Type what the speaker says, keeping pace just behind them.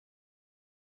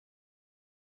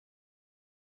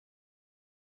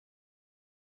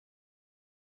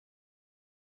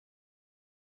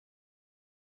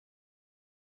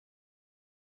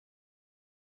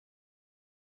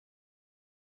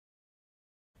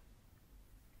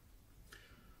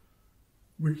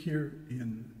We're here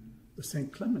in the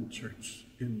St. Clement Church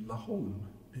in Laholm,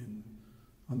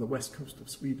 on the west coast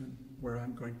of Sweden, where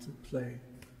I'm going to play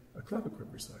a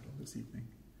clavichord recital this evening.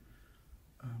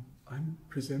 I'm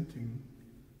presenting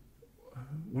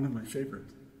one of my favorite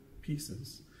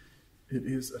pieces. It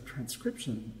is a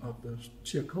transcription of the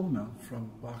Ciaccona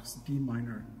from Bach's D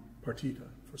minor Partita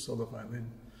for solo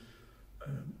violin.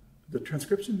 The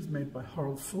transcription is made by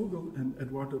Harald Vogel and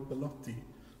Edoardo Bellotti.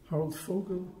 Harald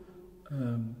Vogel,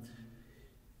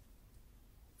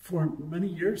 for many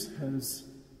years, has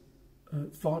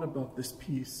thought about this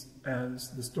piece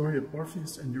as the story of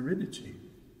Orpheus and Eurydice.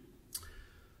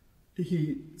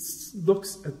 He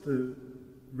looks at the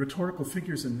rhetorical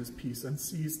figures in this piece and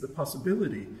sees the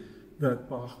possibility that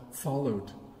Bach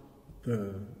followed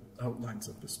the outlines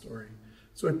of the story.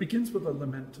 So it begins with a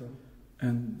lamento,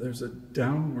 and there's a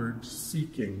downward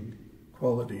seeking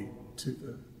quality to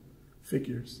the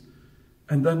figures.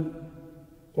 And then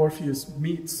Orpheus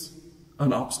meets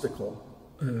an obstacle.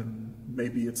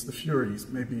 Maybe it's the Furies,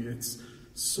 maybe it's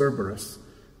Cerberus.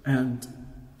 And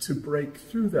to break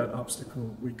through that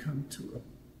obstacle, we come to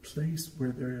a place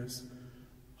where there is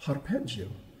arpeggio.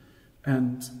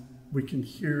 And we can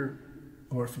hear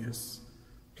Orpheus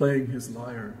playing his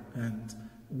lyre and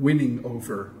winning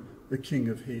over the king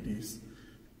of Hades.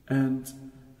 And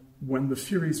when the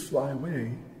Furies fly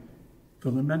away,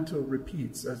 the lamento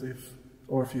repeats as if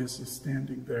Orpheus is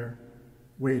standing there,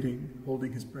 waiting,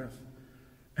 holding his breath.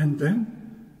 And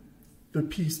then the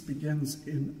piece begins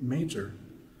in major,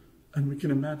 and we can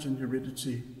imagine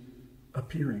Eurydice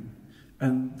appearing.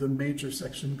 And the major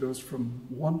section goes from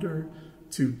wonder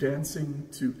to dancing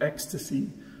to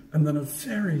ecstasy, and then a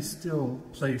very still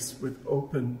place with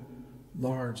open,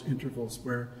 large intervals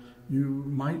where you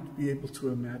might be able to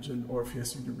imagine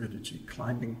Orpheus and Eurydice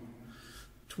climbing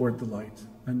toward the light.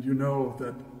 And you know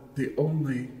that the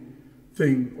only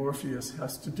thing Orpheus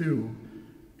has to do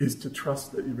is to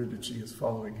trust that Eurydice is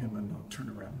following him and not turn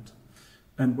around.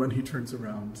 And when he turns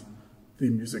around, the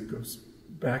music goes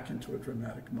back into a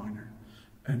dramatic minor,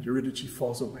 and Eurydice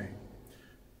falls away.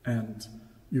 And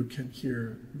you can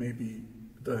hear maybe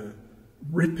the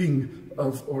ripping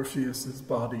of Orpheus's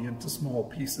body into small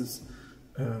pieces,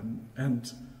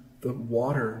 and the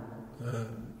water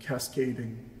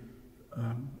cascading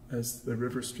as the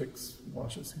river Styx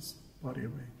washes his body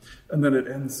away. And then it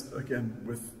ends again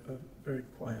with a very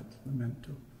quiet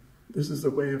lamento. This is a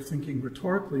way of thinking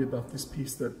rhetorically about this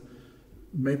piece that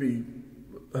maybe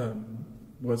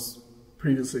was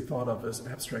previously thought of as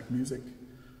abstract music.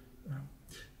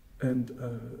 And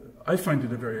I find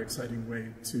it a very exciting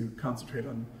way to concentrate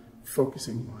on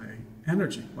focusing my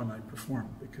energy when I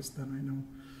perform, because then I know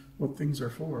what things are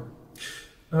for.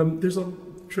 There's a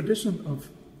tradition of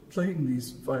playing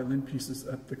these violin pieces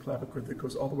at the clavichord that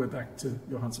goes all the way back to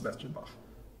Johann Sebastian Bach.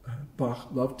 Bach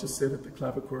loved to sit at the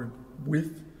clavichord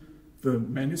with the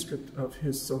manuscript of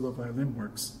his solo violin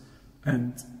works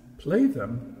and play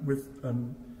them with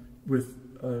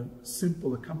a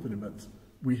simple accompaniment.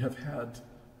 We have had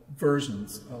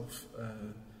versions of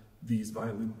these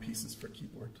violin pieces for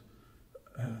keyboard.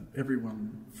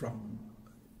 Everyone from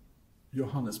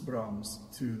Johannes Brahms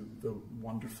to the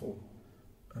wonderful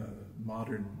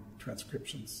modern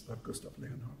transcriptions of Gustav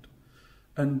Leonhardt.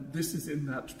 And this is in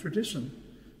that tradition,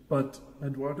 but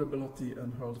Edoardo Bellotti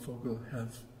and Harald Vogel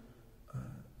have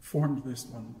formed this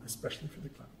one especially for the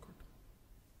clavichord.